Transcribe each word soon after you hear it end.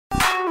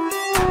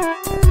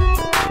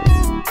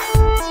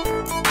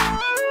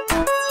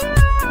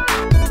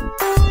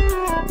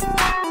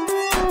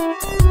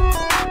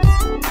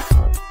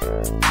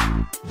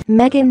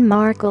Meghan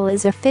Markle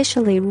is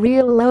officially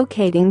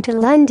relocating to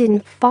London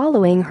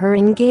following her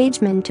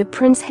engagement to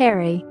Prince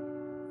Harry.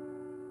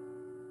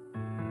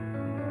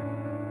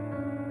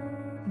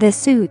 The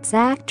Suits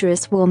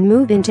actress will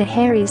move into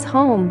Harry's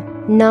home,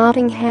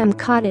 Nottingham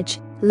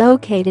Cottage,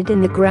 located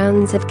in the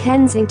grounds of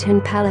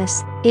Kensington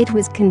Palace, it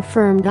was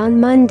confirmed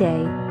on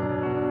Monday.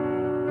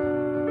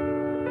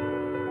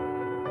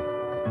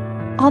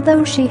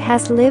 Although she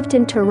has lived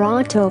in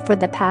Toronto for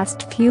the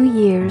past few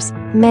years,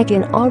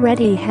 Meghan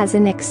already has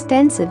an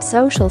extensive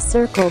social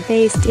circle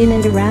based in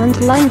and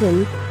around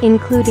London,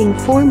 including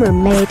former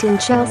Made in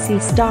Chelsea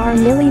star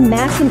Millie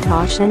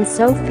McIntosh and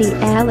Sophie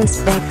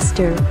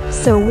Ellis-Bextor,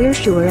 so we're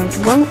sure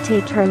it won't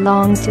take her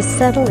long to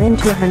settle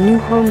into her new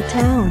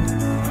hometown.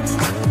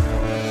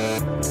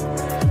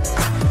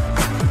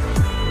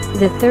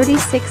 The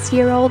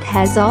 36-year-old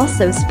has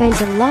also spent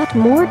a lot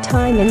more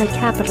time in the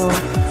capital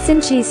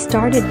since she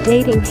started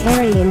dating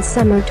Harry in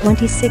summer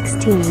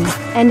 2016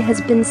 and has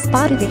been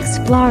spotted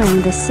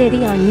exploring the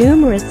city on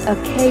numerous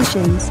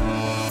occasions.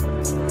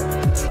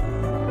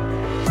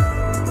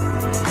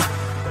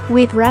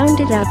 We've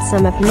rounded up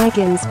some of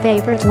Meghan's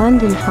favorite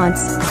London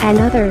haunts and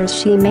others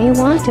she may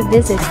want to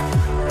visit.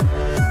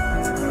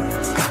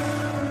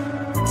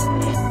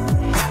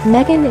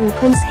 Meghan and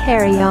Prince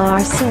Harry are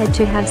said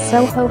to have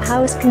Soho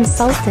House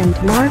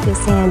consultant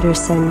Marcus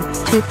Anderson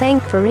to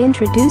thank for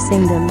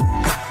introducing them.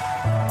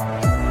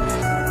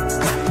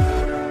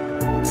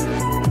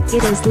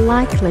 It is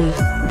likely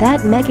that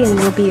Meghan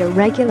will be a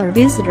regular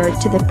visitor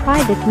to the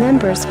private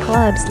members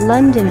club's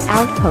London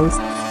outposts,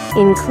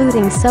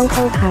 including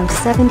Soho House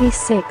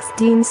 76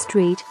 Dean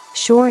Street,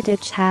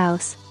 Shoreditch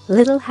House,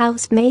 Little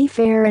House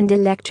Mayfair and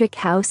Electric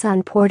House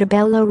on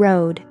Portobello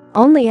Road,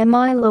 only a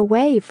mile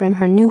away from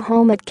her new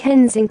home at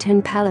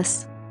Kensington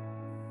Palace.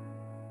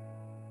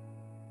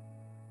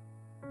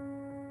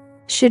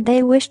 Should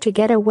they wish to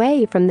get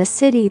away from the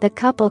city, the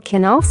couple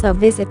can also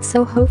visit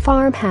Soho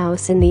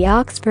Farmhouse in the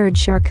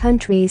Oxfordshire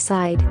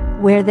countryside,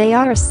 where they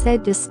are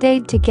said to stay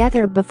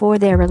together before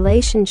their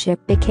relationship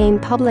became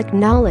public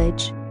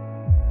knowledge.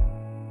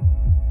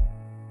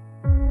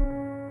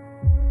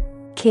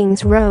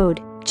 Kings Road,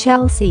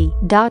 Chelsea.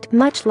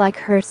 Much like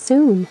her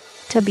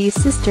soon-to-be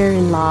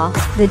sister-in-law,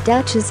 the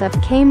Duchess of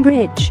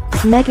Cambridge,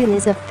 Meghan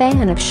is a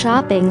fan of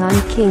shopping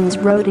on Kings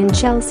Road in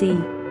Chelsea.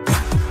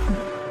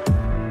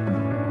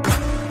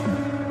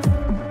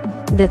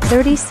 The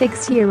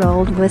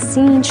 36-year-old was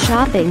seen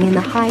shopping in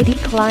the Heidi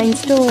Klein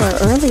store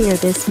earlier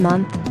this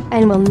month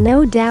and will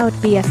no doubt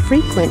be a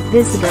frequent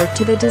visitor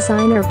to the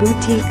designer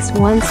boutiques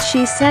once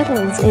she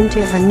settles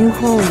into her new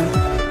home.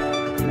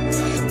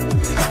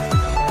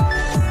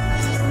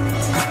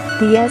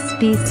 The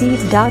SBC.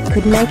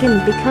 Could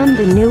Meghan become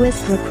the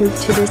newest recruit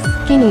to the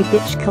Skinny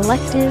Bitch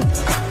collective?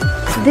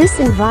 This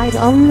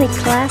invite-only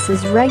class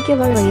is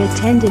regularly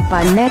attended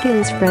by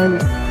Meghan's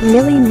friend,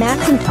 Millie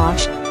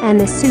McIntosh, and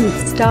the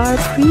Suits star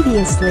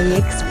previously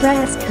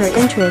expressed her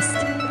interest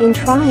in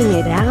trying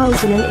it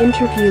out in an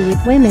interview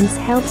with Women's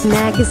Health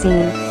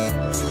magazine.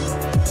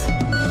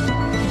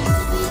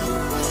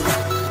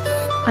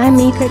 "I'm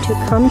eager to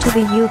come to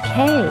the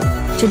UK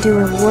to do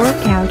a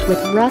workout with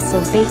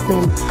Russell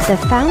Bateman, the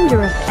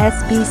founder of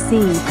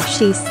SBC,"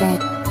 she said.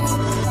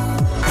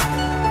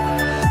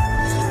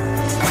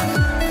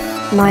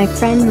 "My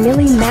friend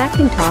Millie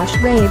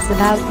McIntosh raves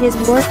about his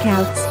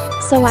workouts,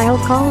 so I'll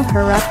call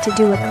her up to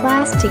do a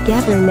class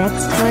together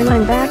next time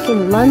I'm back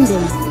in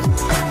London."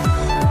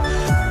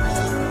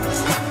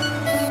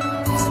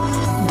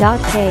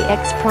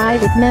 KX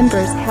Private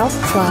Members Health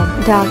Club.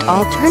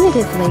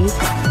 Alternatively,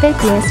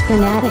 fitness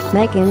fanatic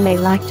Meghan may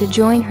like to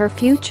join her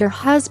future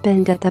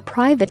husband at the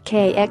private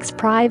KX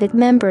Private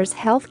Members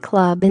Health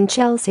Club in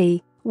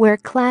Chelsea, where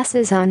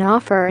classes on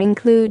offer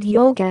include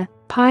yoga,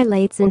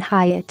 pilates and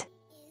HIIT.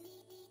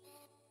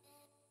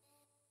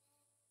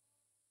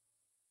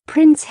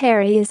 Prince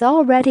Harry is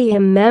already a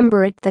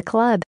member at the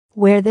club,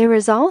 where there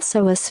is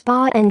also a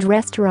spa and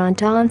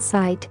restaurant on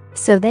site,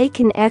 so they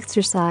can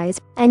exercise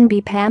and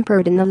be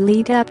pampered in the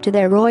lead-up to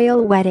their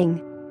royal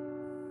wedding.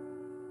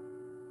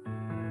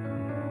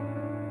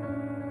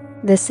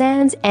 The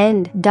Sands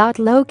End.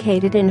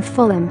 Located in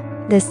Fulham,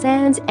 the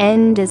Sands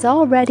End is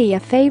already a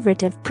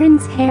favorite of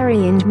Prince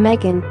Harry and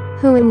Meghan,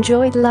 who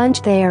enjoyed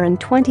lunch there in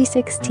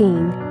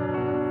 2016.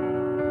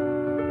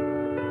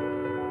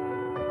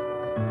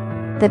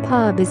 The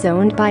pub is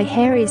owned by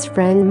Harry's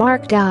friend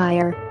Mark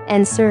Dyer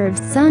and serves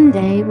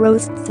Sunday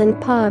roasts and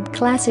pub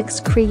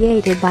classics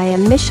created by a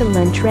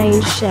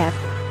Michelin-trained chef.